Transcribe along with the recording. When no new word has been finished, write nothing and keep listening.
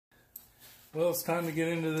Well, it's time to get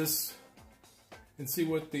into this and see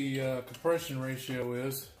what the compression ratio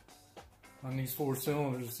is on these 4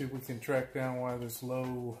 cylinders and see if we can track down why this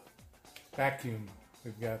low vacuum.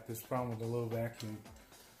 We've got this problem with the low vacuum.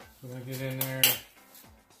 We're going to get in there,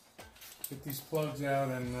 get these plugs out,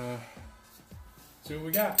 and see what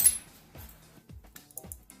we got.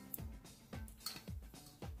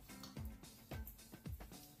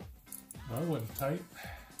 That wasn't tight.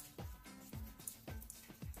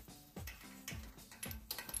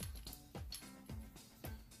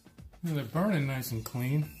 Well, they're burning nice and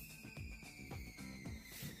clean.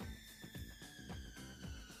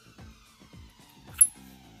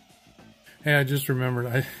 Hey, I just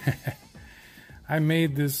remembered I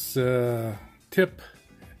made this tip.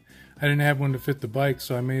 I didn't have one to fit the bike,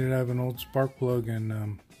 so I made it out of an old spark plug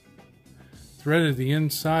and threaded the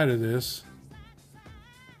inside of this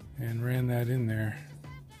and ran that in there.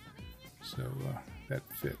 So that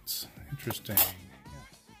fits. Interesting.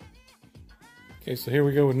 Okay, so here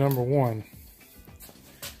we go with number 1.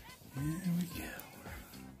 Here we go.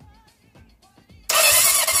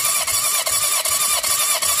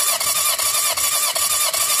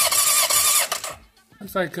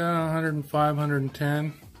 Looks like 105,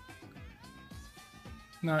 110.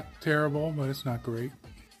 Not terrible, but it's not great.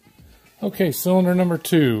 Okay, cylinder number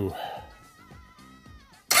 2.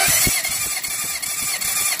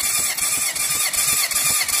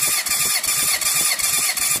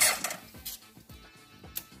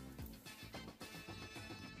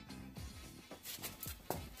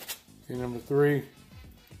 Okay, number 3.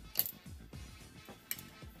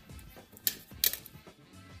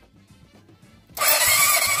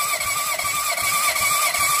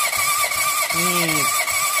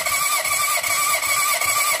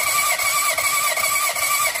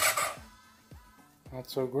 Not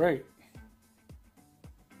so great.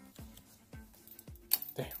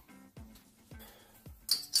 Damn.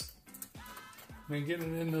 I mean,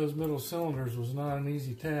 getting it in those middle cylinders was not an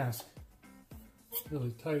easy task.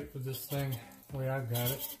 Really tight with this thing, the way I've got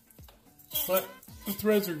it. But the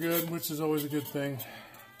threads are good, which is always a good thing.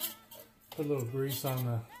 Put a little grease on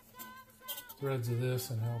the threads of this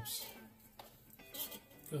and helps.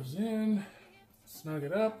 Goes in, snug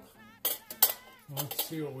it up. Let's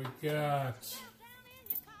see what we've got.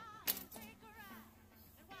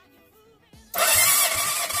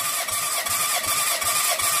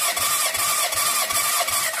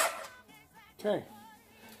 Okay.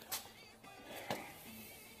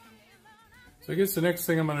 So I guess the next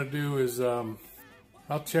thing I'm going to do is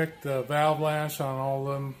I'll check the valve lash on all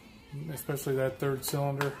of them, especially that 3rd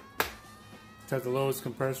cylinder. It's at the lowest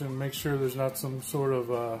compression. Make sure there's not some sort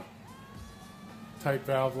of tight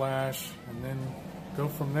valve lash, and then go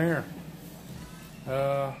from there.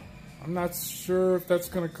 I'm not sure if that's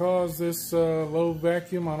going to cause this low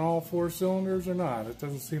vacuum on all 4 cylinders or not. It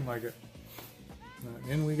doesn't seem like it.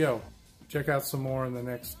 In we go. Check out some more in the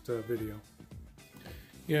next video.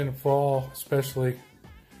 Yeah, in the fall especially,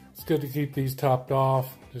 it's good to keep these topped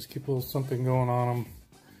off. Just keep a little something going on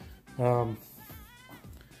them.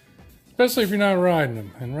 Especially if you're not riding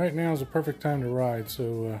them. And right now is a perfect time to ride,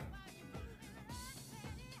 so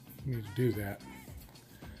you need to do that.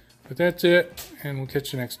 But that's it, and we'll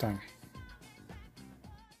catch you next time.